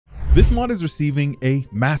This mod is receiving a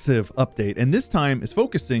massive update, and this time is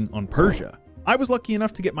focusing on Persia. I was lucky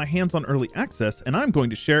enough to get my hands on early access, and I'm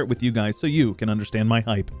going to share it with you guys so you can understand my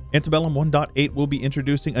hype. Ante Bellum 1.8 will be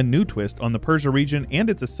introducing a new twist on the Persia region and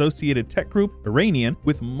its associated tech group, Iranian,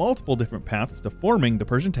 with multiple different paths to forming the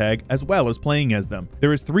Persian tag as well as playing as them.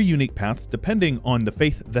 There is 3 unique paths depending on the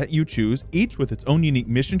faith that you choose, each with its own unique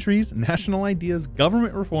mission trees, national ideas,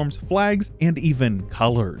 government reforms, flags, and even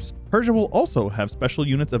colors. Persia will also have special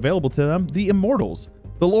units available to them, the Immortals.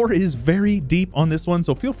 The lore is very deep on this one,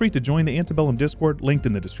 so feel free to join the Ante Bellum Discord linked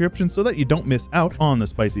in the description so that you don't miss out on the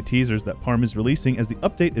spicy teasers that Parm is releasing as the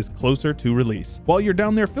update is closer to release. While you're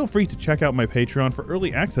down there, feel free to check out my Patreon for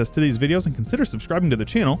early access to these videos and consider subscribing to the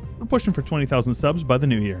channel. We're pushing for 20,000 subs by the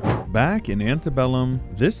new year. Back in Ante Bellum,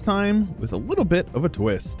 this time with a little bit of a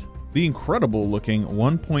twist. The incredible looking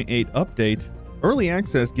 1.8 update, early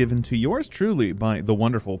access given to yours truly by the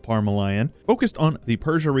wonderful Parmalion. Focused on the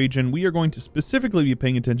Persia region, we are going to specifically be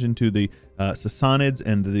paying attention to the Sassanids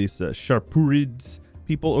and these Sharpurids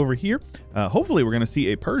people over here. Hopefully we're going to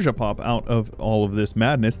see a Persia pop out of all of this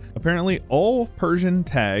madness. Apparently all Persian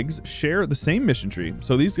tags share the same mission tree,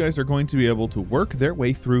 so these guys are going to be able to work their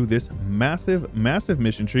way through this massive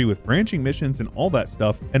mission tree with branching missions and all that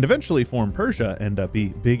stuff, and eventually form Persia and be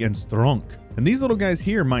big and strong. And these little guys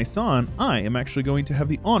here, my son, I am actually going to have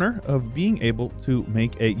the honor of being able to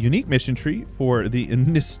make a unique mission tree for the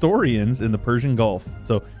Nestorians in the Persian Gulf.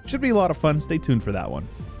 So should be a lot of fun. Stay tuned for that one.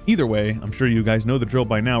 Either way, I'm sure you guys know the drill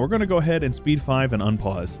by now. We're going to go ahead and speed 5 and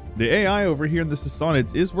unpause. The AI over here in the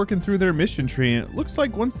Sassanids is working through their mission tree, and it looks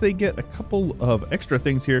like once they get a couple of extra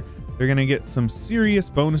things here, they're going to get some serious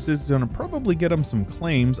bonuses. It's going to probably get them some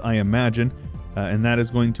claims, I imagine, and that is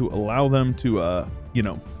going to allow them to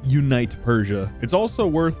unite Persia. It's also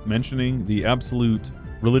worth mentioning the absolute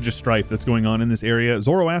religious strife that's going on in this area.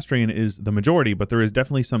 Zoroastrian is the majority, but there is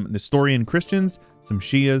definitely some Nestorian Christians, some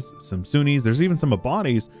Shias, some Sunnis. There's even some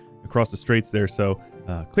Abadis across the straits there. So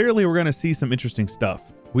clearly we're going to see some interesting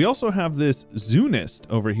stuff. We also have this Zunist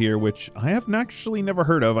over here, which I have actually never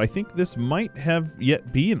heard of. I think this might have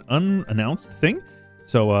yet be an unannounced thing.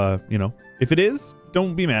 So, if it is,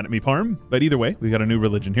 don't be mad at me, Parm. But either way, we got a new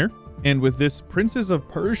religion here. And with this Princes of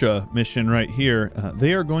Persia mission right here,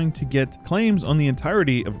 they are going to get claims on the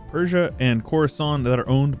entirety of Persia and Khorasan that are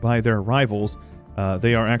owned by their rivals.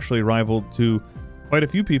 They are actually rivaled to quite a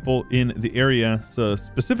few people in the area, so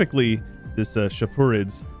specifically this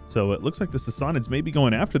Shapurids. So it looks like the Sassanids may be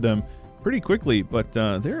going after them pretty quickly, but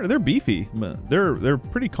they're beefy. They're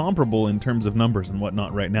pretty comparable in terms of numbers and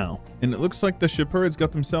whatnot right now. And it looks like the Shapurids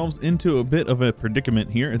got themselves into a bit of a predicament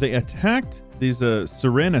here. They attacked these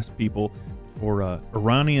Serenis people for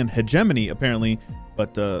Iranian hegemony, apparently,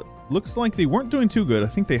 but looks like they weren't doing too good. I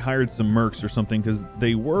think they hired some mercs or something because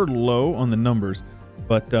they were low on the numbers.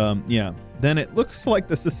 But yeah, then it looks like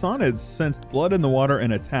the Sassanids sensed blood in the water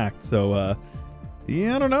and attacked. So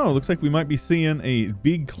yeah, I don't know. It looks like we might be seeing a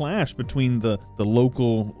big clash between the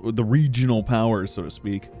regional powers, so to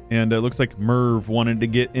speak. And it looks like Merv wanted to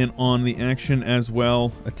get in on the action as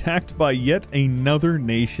well. Attacked by yet another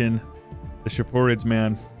nation. The Shapurids,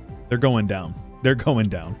 man, they're going down. They're going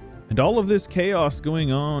down. And all of this chaos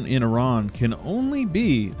going on in Iran can only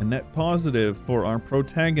be a net positive for our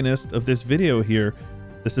protagonist of this video here.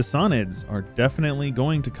 The Sassanids are definitely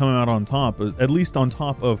going to come out on top, at least on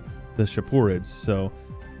top of the Shapurids. So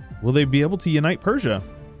will they be able to unite Persia?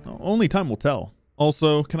 Only time will tell.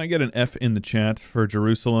 Also, can I get an F in the chat for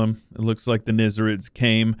Jerusalem? It looks like the Nizarids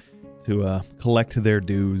came to collect their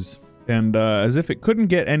dues. And as if it couldn't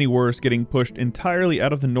get any worse, getting pushed entirely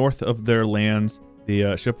out of the north of their lands, the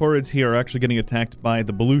Shapurids here are actually getting attacked by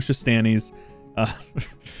the Baluchistanis.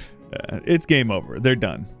 It's game over. They're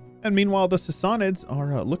done. And meanwhile, the Sassanids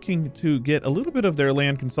are looking to get a little bit of their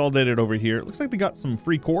land consolidated over here. It looks like they got some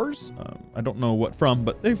free cores. I don't know what from,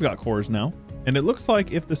 but they've got cores now. And it looks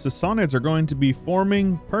like if the Sassanids are going to be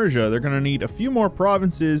forming Persia, they're going to need a few more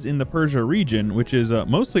provinces in the Persia region, which is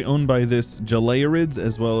mostly owned by this Jalairids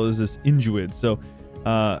as well as this Injuids. So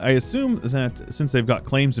I assume that since they've got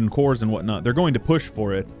claims and cores and whatnot, they're going to push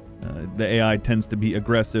for it. The AI tends to be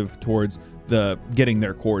aggressive towards getting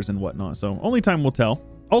their cores and whatnot. So only time will tell.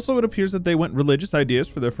 Also, it appears that they went religious ideas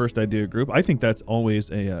for their first idea group. I think that's always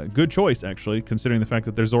a good choice, actually, considering the fact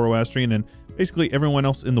that they're Zoroastrian and basically everyone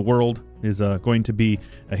else in the world is going to be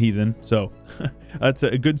a heathen. So that's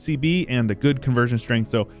a good CB and a good conversion strength.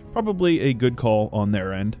 So probably a good call on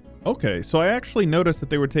their end. Okay, so I actually noticed that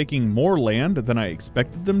they were taking more land than I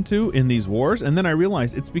expected them to in these wars. And then I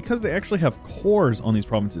realized it's because they actually have cores on these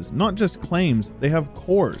provinces, not just claims. They have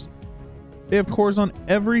cores. They have cores on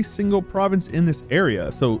every single province in this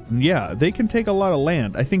area. So yeah, they can take a lot of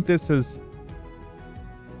land. I think this is...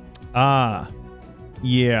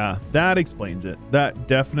 yeah, that explains it. That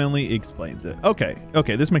definitely explains it. Okay,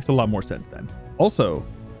 this makes a lot more sense then. Also,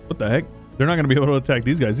 what the heck? They're not going to be able to attack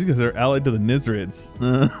these guys. These guys are allied to the Nizrids.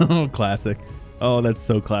 Oh, classic. Oh, that's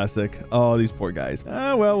so classic. Oh, these poor guys.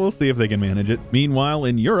 Well, we'll see if they can manage it. Meanwhile,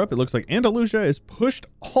 in Europe, it looks like Andalusia is pushed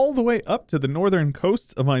all the way up to the northern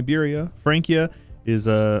coasts of Iberia. Francia is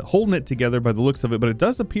holding it together by the looks of it, but it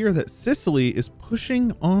does appear that Sicily is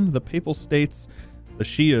pushing on the Papal States, the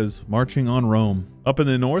Shias marching on Rome. Up in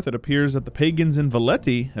the north, it appears that the pagans in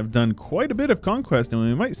Veleti have done quite a bit of conquest, and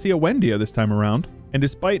we might see a Wendia this time around. And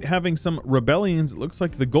despite having some rebellions, it looks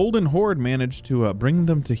like the Golden Horde managed to bring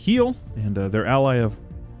them to heel, and their ally of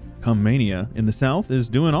Comania in the south is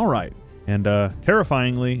doing all right. And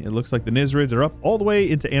terrifyingly, it looks like the Nizrids are up all the way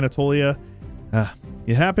into Anatolia.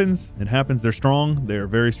 It happens. They're strong. They're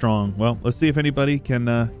very strong. Well, let's see if anybody can,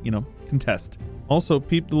 contest. Also,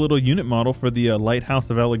 peep the little unit model for the Lighthouse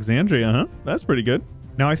of Alexandria, huh? That's pretty good.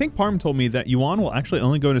 Now, I think Parm told me that Yuan will actually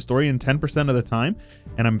only go Nestorian 10% of the time,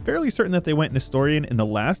 and I'm fairly certain that they went Nestorian in the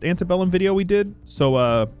last Ante Bellum video we did.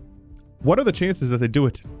 So, what are the chances that they do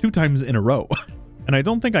it 2 times in a row? And I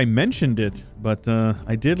don't think I mentioned it, but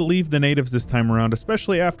I did leave the natives this time around,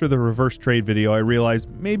 especially after the reverse trade video. I realized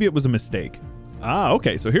maybe it was a mistake.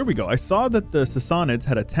 Okay, so here we go. I saw that the Sassanids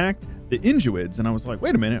had attacked the Injuids, and I was like,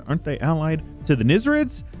 wait a minute, aren't they allied to the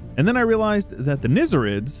Nizrids? And then I realized that the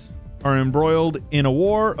Nizrids are embroiled in a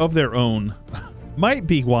war of their own. Might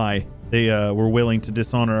be why they were willing to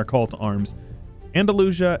dishonor our call to arms.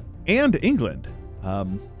 Andalusia and England.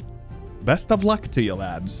 Best of luck to you,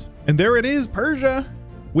 lads. And there it is, Persia,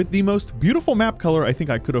 with the most beautiful map color I think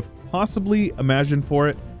I could have possibly imagined for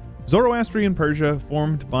it. Zoroastrian Persia,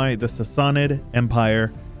 formed by the Sassanid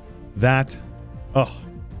Empire. That,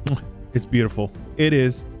 it's beautiful. It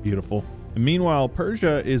is beautiful. And meanwhile,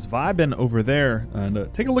 Persia is vibing over there.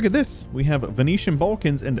 And take a look at this. We have Venetian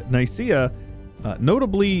Balkans and Nicaea.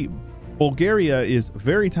 Notably, Bulgaria is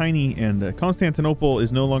very tiny, and Constantinople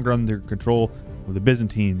is no longer under control of the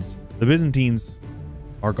Byzantines. The Byzantines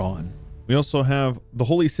are gone. We also have the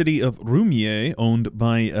holy city of Rumie, owned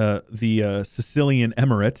by the Sicilian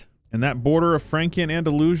Emirate. And that border of Francia and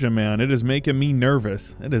Andalusia, man, it is making me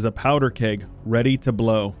nervous. It is a powder keg ready to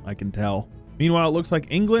blow, I can tell. Meanwhile, it looks like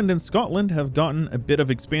England and Scotland have gotten a bit of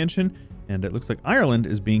expansion, and it looks like Ireland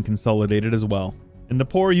is being consolidated as well. And the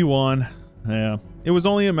poor Yuan, it was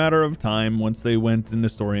only a matter of time once they went in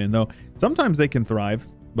Nestorian, though sometimes they can thrive,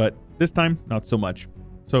 but this time, not so much.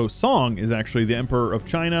 So Song is actually the Emperor of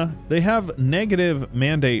China. They have negative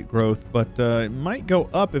mandate growth, but it might go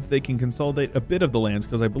up if they can consolidate a bit of the lands,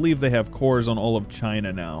 because I believe they have cores on all of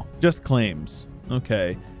China now. Just claims.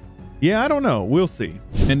 Okay. Yeah, I don't know. We'll see.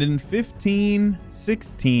 And in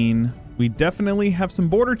 1516, we definitely have some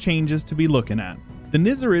border changes to be looking at. The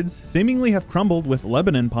Nizrids seemingly have crumbled, with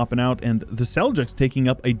Lebanon popping out and the Seljuks taking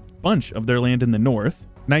up a bunch of their land in the north.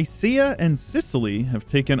 Nicaea and Sicily have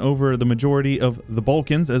taken over the majority of the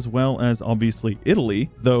Balkans, as well as obviously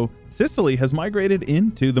Italy, though Sicily has migrated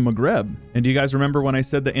into the Maghreb. And do you guys remember when I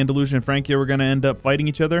said that Andalusia and Francia were going to end up fighting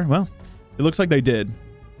each other? Well, it looks like they did.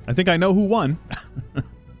 I think I know who won.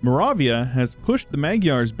 Moravia has pushed the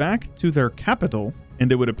Magyars back to their capital,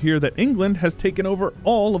 and it would appear that England has taken over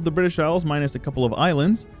all of the British Isles minus a couple of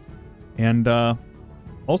islands, and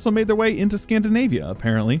also made their way into Scandinavia,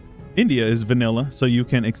 apparently. India is vanilla, so you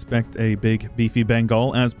can expect a big beefy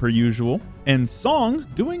Bengal as per usual. And Song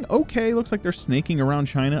doing okay. Looks like they're snaking around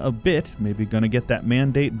China a bit. Maybe gonna get that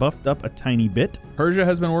mandate buffed up a tiny bit. Persia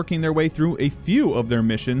has been working their way through a few of their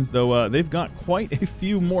missions, though they've got quite a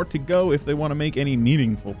few more to go if they want to make any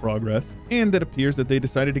meaningful progress. And it appears that they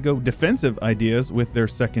decided to go defensive ideas with their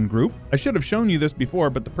second group. I should have shown you this before,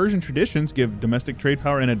 but the Persian traditions give domestic trade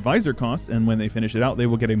power and advisor costs, and when they finish it out, they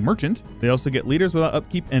will get a merchant. They also get leaders without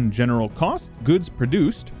upkeep and general cost, goods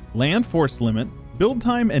produced, land force limit, build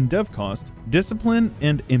time and dev cost, discipline,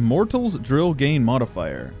 and Immortals drill gain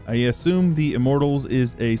modifier. I assume the Immortals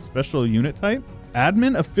is a special unit type.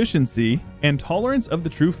 Admin efficiency and tolerance of the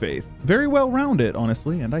true faith. Very well rounded,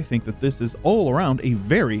 honestly, and I think that this is all around a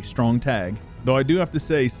very strong tag. Though I do have to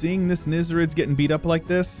say, seeing this Nizrids getting beat up like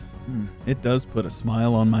this, it does put a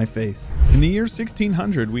smile on my face. In the year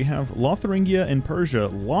 1600, we have Lotharingia and Persia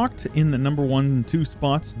locked in the number 1 and 2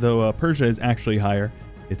 spots, though Persia is actually higher.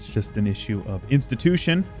 It's just an issue of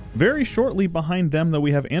institution. Very shortly behind them, though,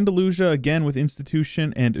 we have Andalusia again with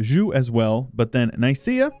institution, and Zhou as well. But then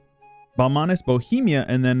Nicaea, Balmanis, Bohemia,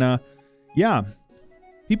 and then, yeah.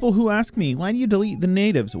 People who ask me, why do you delete the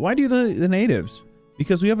natives? Why do you delete the natives?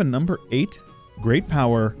 because we have a number 8 great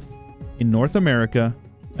power in North America,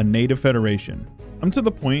 a native federation. I'm to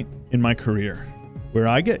the point in my career where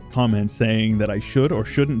I get comments saying that I should or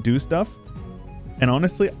shouldn't do stuff. And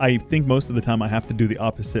honestly, I think most of the time I have to do the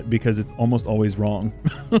opposite because it's almost always wrong.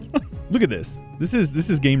 Look at this. This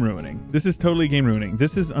is game ruining. This is totally game ruining.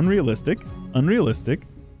 This is unrealistic, unrealistic,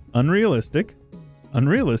 unrealistic,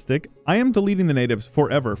 unrealistic. I am deleting the natives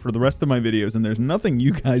forever for the rest of my videos, and there's nothing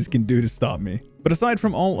you guys can do to stop me. But aside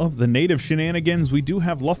from all of the native shenanigans, we do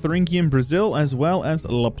have Lotharingian Brazil as well as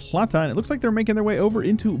La Plata, and it looks like they're making their way over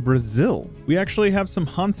into Brazil. We actually have some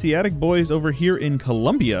Hanseatic boys over here in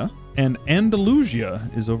Colombia, and Andalusia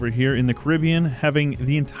is over here in the Caribbean, having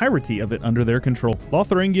the entirety of it under their control.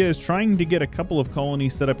 Lotharingia is trying to get a couple of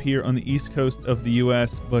colonies set up here on the east coast of the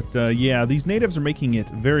US, but yeah, these natives are making it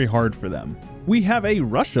very hard for them. We have a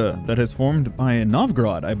Russia that has formed by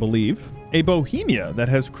Novgorod, I believe. A Bohemia that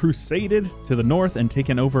has crusaded to the north and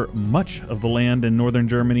taken over much of the land in northern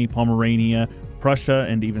Germany, Pomerania, Prussia,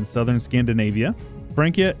 and even southern Scandinavia.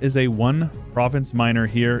 Francia is a 1-province minor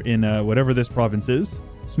here in whatever this province is,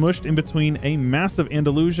 smushed in between a massive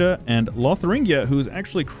Andalusia and Lotharingia, who's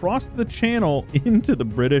actually crossed the channel into the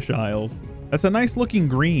British Isles. That's a nice looking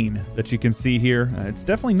green that you can see here. It's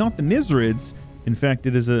definitely not the Nizrids. In fact,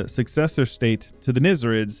 it is a successor state to the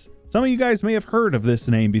Nizrids. Some of you guys may have heard of this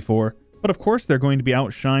name before, but of course they're going to be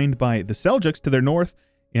outshined by the Seljuks to their north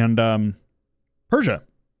and Persia.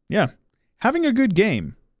 Yeah, having a good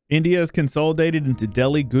game. India is consolidated into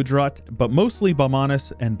Delhi, Gujarat, but mostly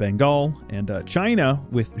Bamanas and Bengal, and China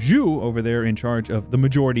with Zhou over there in charge of the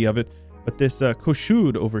majority of it. But this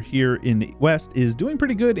Koshud over here in the west is doing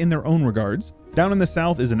pretty good in their own regards. Down in the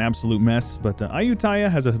south is an absolute mess, but Ayutthaya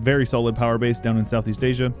has a very solid power base down in Southeast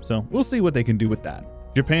Asia, so we'll see what they can do with that.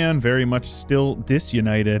 Japan very much still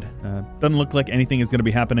disunited. Doesn't look like anything is going to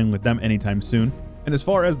be happening with them anytime soon. And as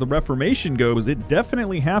far as the Reformation goes, it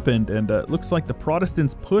definitely happened, and looks like the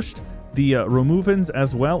Protestants pushed the Romovans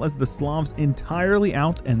as well as the Slavs entirely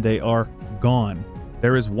out, and they are gone.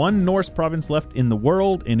 There is one Norse province left in the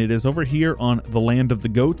world, and it is over here on the land of the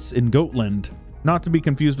goats in Goatland. Not to be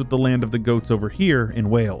confused with the land of the goats over here in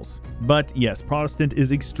Wales. But yes, Protestant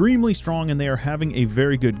is extremely strong, and they are having a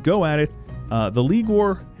very good go at it. The League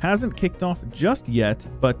War hasn't kicked off just yet,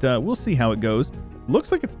 but we'll see how it goes.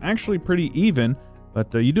 Looks like it's actually pretty even,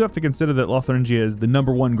 but you do have to consider that Lotharingia is the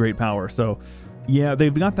 #1 great power, so yeah,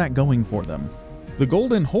 they've got that going for them. The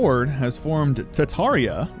Golden Horde has formed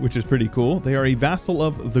Tataria, which is pretty cool. They are a vassal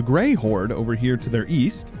of the Grey Horde over here to their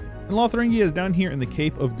east. And Lotharingia is down here in the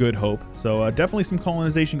Cape of Good Hope, so definitely some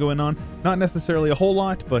colonization going on. Not necessarily a whole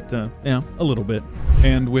lot, but yeah, a little bit.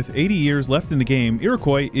 And with 80 years left in the game,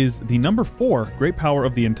 Iroquois is the #4 great power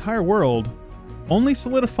of the entire world, only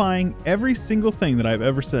solidifying every single thing that I've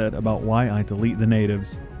ever said about why I delete the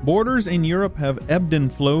natives. Borders in Europe have ebbed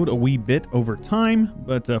and flowed a wee bit over time,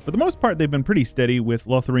 but for the most part, they've been pretty steady, with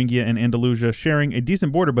Lotharingia and Andalusia sharing a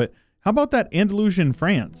decent border. But how about that Andalusian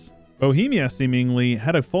France? Bohemia seemingly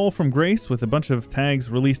had a fall from grace with a bunch of tags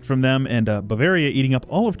released from them, and Bavaria eating up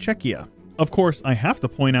all of Czechia. Of course, I have to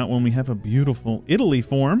point out when we have a beautiful Italy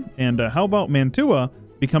form, and how about Mantua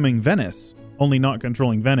becoming Venice, only not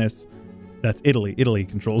controlling Venice. That's Italy. Italy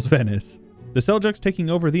controls Venice. The Seljuks taking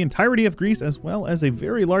over the entirety of Greece, as well as a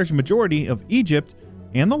very large majority of Egypt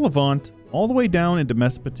and the Levant, all the way down into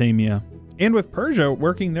Mesopotamia. And with Persia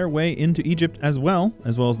working their way into Egypt as well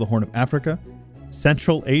as the Horn of Africa,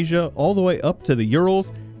 Central Asia, all the way up to the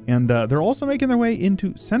Urals, and they're also making their way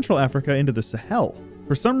into Central Africa, into the Sahel.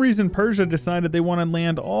 For some reason, Persia decided they want to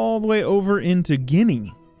land all the way over into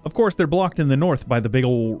Guinea. Of course, they're blocked in the north by the big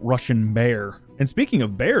old Russian bear. And speaking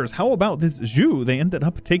of bears, how about this Zhou? They ended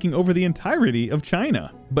up taking over the entirety of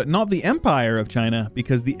China. But not the Empire of China,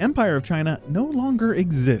 because the Empire of China no longer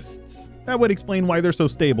exists. That would explain why they're so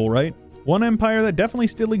stable, right? One empire that definitely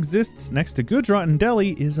still exists next to Gujarat and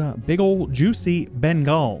Delhi is a big old juicy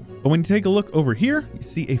Bengal. But when you take a look over here, you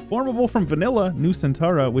see a formable from vanilla,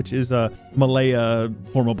 Nusantara, which is a Malaya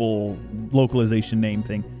formable localization name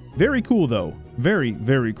thing. Very cool though. Very,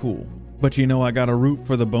 very cool. But you know, I got a root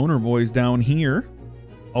for the boner boys down here.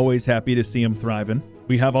 Always happy to see them thriving.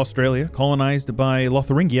 We have Australia colonized by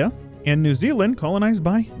Lotharingia and New Zealand colonized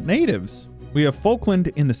by natives. We have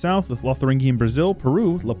Falkland in the south with Lotharingian Brazil,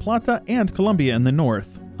 Peru, La Plata, and Colombia in the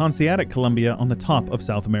north. Hanseatic Colombia on the top of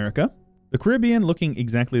South America. The Caribbean looking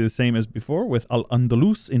exactly the same as before, with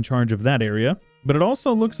Al-Andalus in charge of that area. But it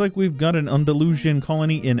also looks like we've got an Andalusian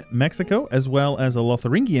colony in Mexico, as well as a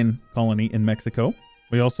Lotharingian colony in Mexico.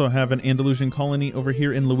 We also have an Andalusian colony over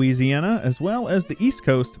here in Louisiana, as well as the East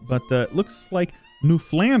Coast, but looks like New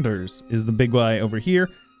Flanders is the big guy over here.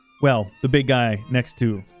 Well, the big guy next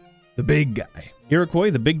to the big guy.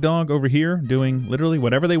 Iroquois, the big dog over here, doing literally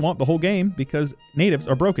whatever they want the whole game because natives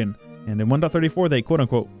are broken. And in 1.34, they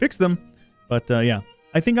quote-unquote fix them. But yeah,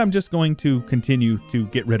 I think I'm just going to continue to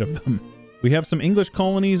get rid of them. We have some English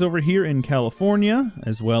colonies over here in California,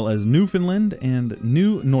 as well as Newfoundland and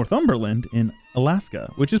New Northumberland in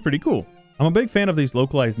Alaska, which is pretty cool. I'm a big fan of these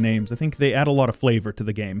localized names. I think they add a lot of flavor to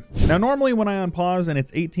the game. Now, normally when I unpause and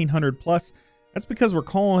it's 1800 plus, that's because we're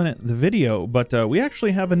calling it the video, but we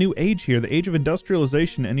actually have a new age here, the age of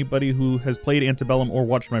industrialization. Anybody who has played Ante Bellum or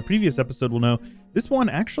watched my previous episode will know this one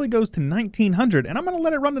actually goes to 1900, and I'm going to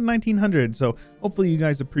let it run to 1900, so hopefully you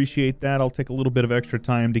guys appreciate that. I'll take a little bit of extra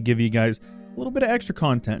time to give you guys a little bit of extra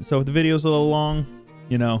content, so if the video's a little long,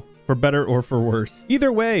 you know, for better or for worse.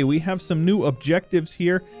 Either way, we have some new objectives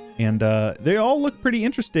here, and they all look pretty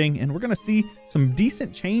interesting, and we're going to see some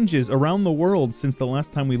decent changes around the world since the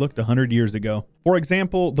last time we looked 100 years ago. For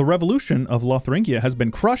example, the revolution of Lotharingia has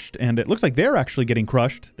been crushed, and it looks like they're actually getting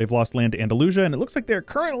crushed. They've lost land to Andalusia, and it looks like they're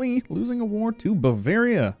currently losing a war to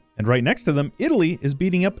Bavaria. And right next to them, Italy is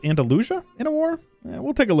beating up Andalusia in a war.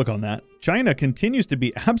 We'll take a look on that. China continues to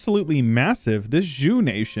be absolutely massive. This Zhou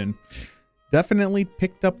nation definitely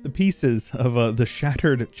picked up the pieces of the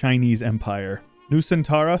shattered Chinese empire.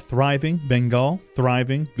 Nusantara thriving, Bengal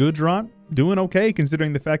thriving, Gujarat doing okay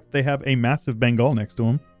considering the fact that they have a massive Bengal next to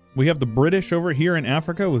them. We have the British over here in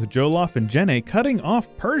Africa with Jolof and Jenne cutting off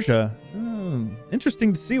Persia.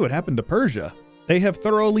 Interesting to see what happened to Persia. They have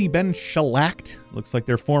thoroughly been shellacked. Looks like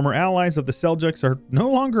their former allies of the Seljuks are no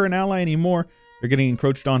longer an ally anymore. They're getting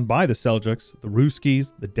encroached on by the Seljuks, the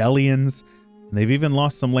Ruskies, the Delians, and they've even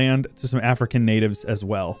lost some land to some African natives as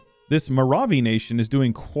well. This Moravi nation is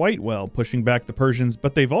doing quite well, pushing back the Persians,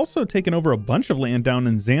 but they've also taken over a bunch of land down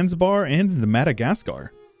in Zanzibar and in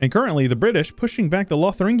Madagascar. And currently, the British pushing back the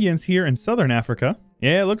Lotharingians here in southern Africa.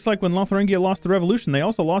 Yeah, it looks like when Lotharingia lost the revolution, they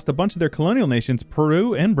also lost a bunch of their colonial nations,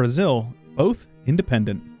 Peru and Brazil, both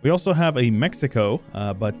independent. We also have a Mexico,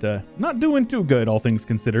 but not doing too good, all things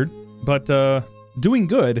considered. But doing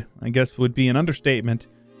good, I guess, would be an understatement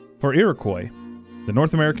for Iroquois, the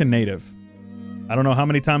North American native. I don't know how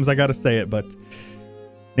many times I gotta say it, but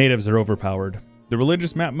natives are overpowered. The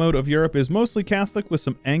religious map mode of Europe is mostly Catholic with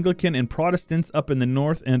some Anglican and Protestants up in the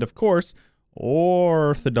north, and of course,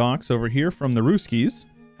 Orthodox over here from the Ruskies.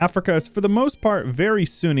 Africa is for the most part very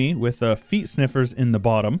Sunni with feet sniffers in the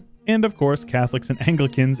bottom, and of course Catholics and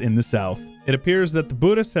Anglicans in the south. It appears that the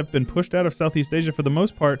Buddhists have been pushed out of Southeast Asia for the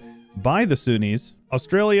most part by the Sunnis.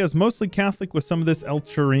 Australia is mostly Catholic with some of this El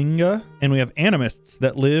Chiringa, and we have animists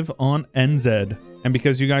that live on NZ. And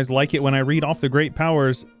because you guys like it when I read off the great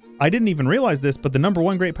powers, I didn't even realize this, but the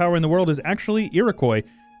 #1 great power in the world is actually Iroquois,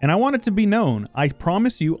 and I want it to be known. I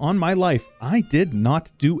promise you on my life, I did not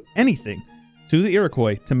do anything to the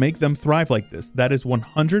Iroquois to make them thrive like this. That is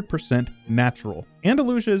 100% natural.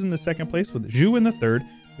 Andalusia is in the second place with Zhou in the third,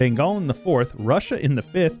 Bengal in the fourth, Russia in the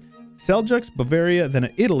fifth, Seljuks, Bavaria, then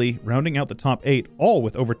Italy, rounding out the top 8, all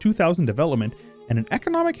with over 2,000 development, and an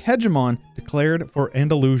economic hegemon declared for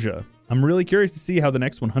Andalusia. I'm really curious to see how the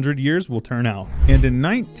next 100 years will turn out. And in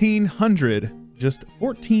 1900, just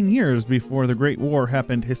 14 years before the Great War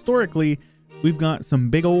happened, historically, we've got some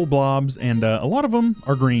big old blobs, and a lot of them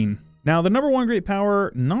are green. Now, the #1 great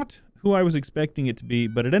power, not who I was expecting it to be,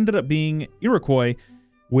 but it ended up being Iroquois,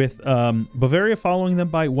 with Bavaria following them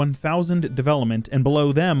by 1,000 development, and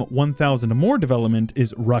below them 1,000 more development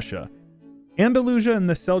is Russia. Andalusia and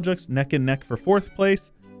the Seljuks neck and neck for 4th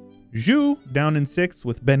place. Zhou down in 6th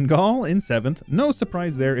with Bengal in 7th. No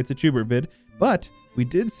surprise there, it's a Chewbert vid, but we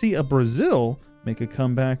did see a Brazil make a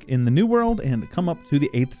comeback in the New World and come up to the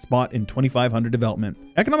 8th spot in 2,500 development.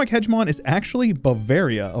 Economic hegemon is actually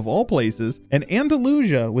Bavaria of all places, and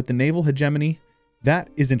Andalusia with the naval hegemony. That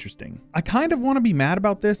is interesting. I kind of want to be mad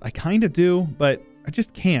about this. I kind of do, but I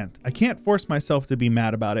just can't. I can't force myself to be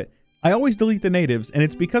mad about it. I always delete the natives, and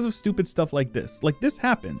it's because of stupid stuff like this. Like, this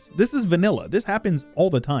happens. This is vanilla. This happens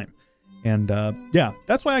all the time. And yeah,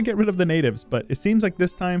 that's why I get rid of the natives. But it seems like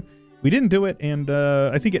this time we didn't do it, and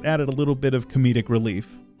I think it added a little bit of comedic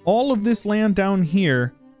relief. All of this land down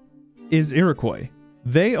here is Iroquois.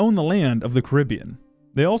 They own the land of the Caribbean.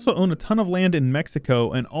 They also own a ton of land in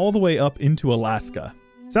Mexico and all the way up into Alaska.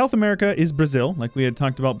 South America is Brazil, like we had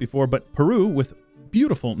talked about before, but Peru, with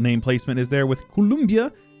beautiful name placement, is there with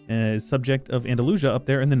Colombia, subject of Andalusia up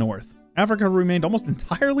there in the north. Africa remained almost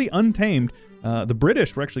entirely untamed. The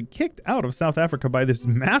British were actually kicked out of South Africa by this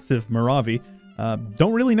massive Moravi.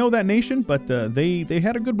 Don't really know that nation, but they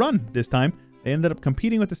had a good run this time. They ended up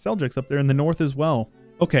competing with the Seljuks up there in the north as well.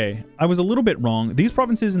 Okay, I was a little bit wrong. These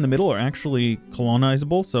provinces in the middle are actually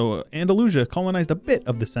colonizable, so Andalusia colonized a bit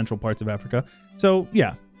of the central parts of Africa. So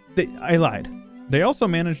yeah, I lied. They also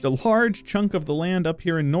managed a large chunk of the land up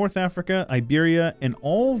here in North Africa, Iberia, and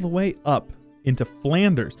all the way up into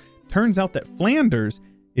Flanders. Turns out that Flanders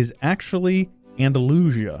is actually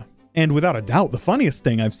Andalusia. And without a doubt, the funniest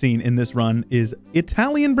thing I've seen in this run is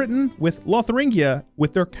Italian Britain with Lotharingia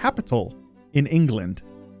with their capital in England.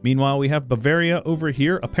 Meanwhile, we have Bavaria over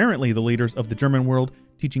here, apparently the leaders of the German world,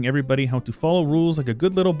 teaching everybody how to follow rules like a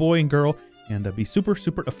good little boy and girl and be super,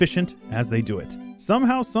 super efficient as they do it.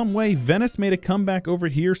 Somehow, some way, Venice made a comeback over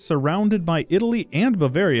here, surrounded by Italy and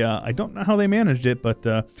Bavaria. I don't know how they managed it, but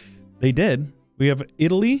they did. We have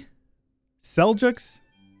Italy, Seljuks,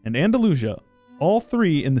 and Andalusia, all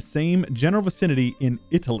three in the same general vicinity in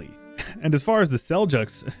Italy. And as far as the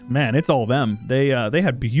Seljuks, man, it's all them. They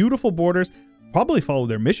had beautiful borders, probably followed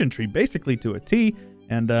their mission tree basically to a T,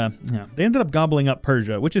 and yeah, they ended up gobbling up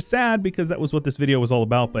Persia, which is sad because that was what this video was all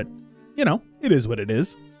about, but you know, it is what it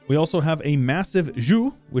is. We also have a massive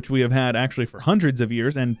Zhou, which we have had actually for hundreds of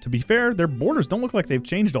years, and to be fair, their borders don't look like they've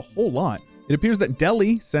changed a whole lot. It appears that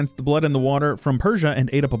Delhi sensed the blood in the water from Persia and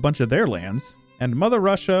ate up a bunch of their lands, and Mother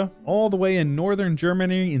Russia, all the way in northern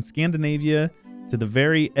Germany and Scandinavia, to the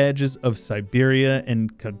very edges of Siberia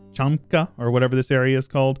and Kamchatka, or whatever this area is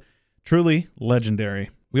called. Truly legendary.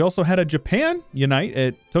 We also had a Japan unite.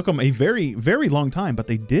 It took them a very, very long time, but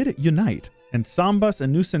they did unite. And Sambas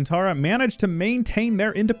and Nusantara managed to maintain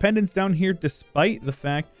their independence down here despite the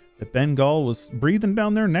fact that Bengal was breathing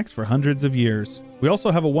down their necks for hundreds of years. We also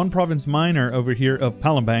have a one-province minor over here of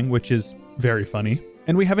Palembang, which is very funny.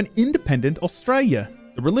 And we have an independent Australia.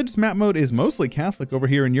 The religious map mode is mostly Catholic over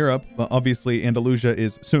here in Europe, but obviously Andalusia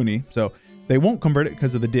is Sunni, so they won't convert it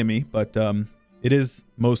because of the dhimmi, but it is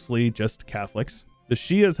mostly just Catholics. The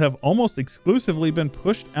Shias have almost exclusively been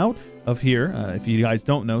pushed out of here. If you guys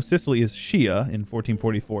don't know, Sicily is Shia in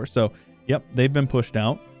 1444. So, yep, they've been pushed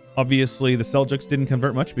out. Obviously, the Seljuks didn't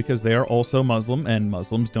convert much because they are also Muslim, and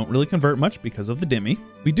Muslims don't really convert much because of the dhimmi.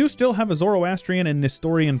 We do still have a Zoroastrian and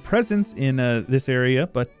Nestorian presence in this area,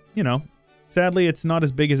 but, you know, sadly, it's not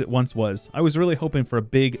as big as it once was. I was really hoping for a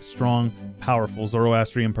big, strong, powerful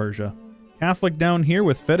Zoroastrian Persia. Catholic down here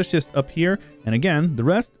with fetishist up here, and again, the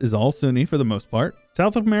rest is all Sunni for the most part.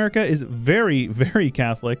 South America is very, very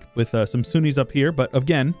Catholic with some Sunnis up here, but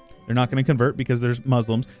again, they're not going to convert because there's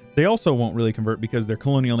Muslims. They also won't really convert because they're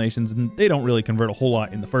colonial nations and they don't really convert a whole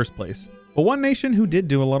lot in the first place. But one nation who did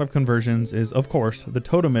do a lot of conversions is, of course, the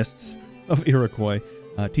totemists of Iroquois,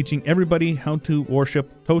 teaching everybody how to worship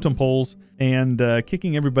totem poles and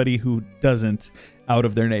kicking everybody who doesn't out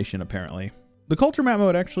of their nation, apparently. The culture map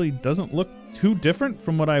mode actually doesn't look too different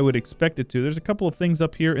from what I would expect it to. There's a couple of things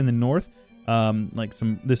up here in the north, like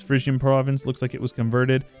this Frisian province looks like it was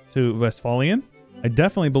converted to Westphalian. I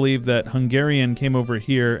definitely believe that Hungarian came over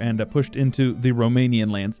here and pushed into the Romanian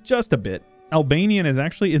lands just a bit. Albanian is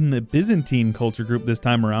actually in the Byzantine culture group this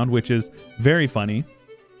time around, which is very funny.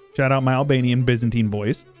 Shout out my Albanian Byzantine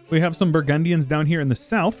boys. We have some Burgundians down here in the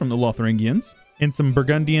south from the Lotharingians, and some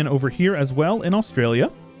Burgundian over here as well in Australia.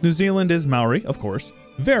 New Zealand is Maori, of course.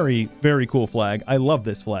 Very, very cool flag. I love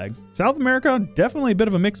this flag. South America, definitely a bit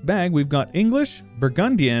of a mixed bag. We've got English,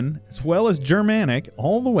 Burgundian, as well as Germanic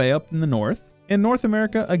all the way up in the north. In North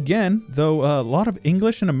America, again, though a lot of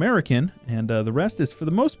English and American, and the rest is, for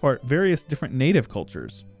the most part, various different native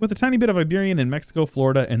cultures, with a tiny bit of Iberian in Mexico,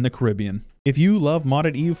 Florida, and the Caribbean. If you love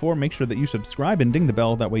modded EU4, make sure that you subscribe and ding the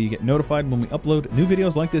bell. That way you get notified when we upload new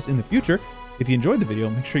videos like this in the future. If you enjoyed the video,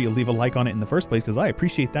 make sure you leave a like on it in the first place because I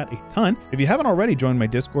appreciate that a ton. If you haven't already joined my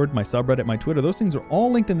Discord, my subreddit, my Twitter, those things are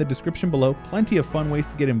all linked in the description below. Plenty of fun ways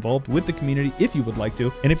to get involved with the community if you would like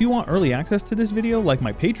to. And if you want early access to this video, like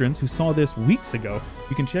my patrons who saw this weeks ago,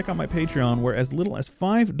 you can check out my Patreon where as little as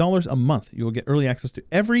 $5 a month, you will get early access to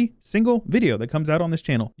every single video that comes out on this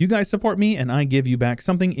channel. You guys support me and I give you back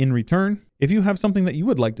something in return. If you have something that you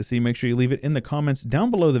would like to see, make sure you leave it in the comments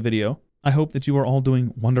down below the video. I hope that you are all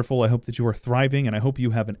doing wonderful. I hope that you are thriving, and I hope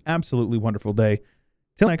you have an absolutely wonderful day.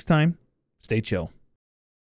 Till next time, stay chill.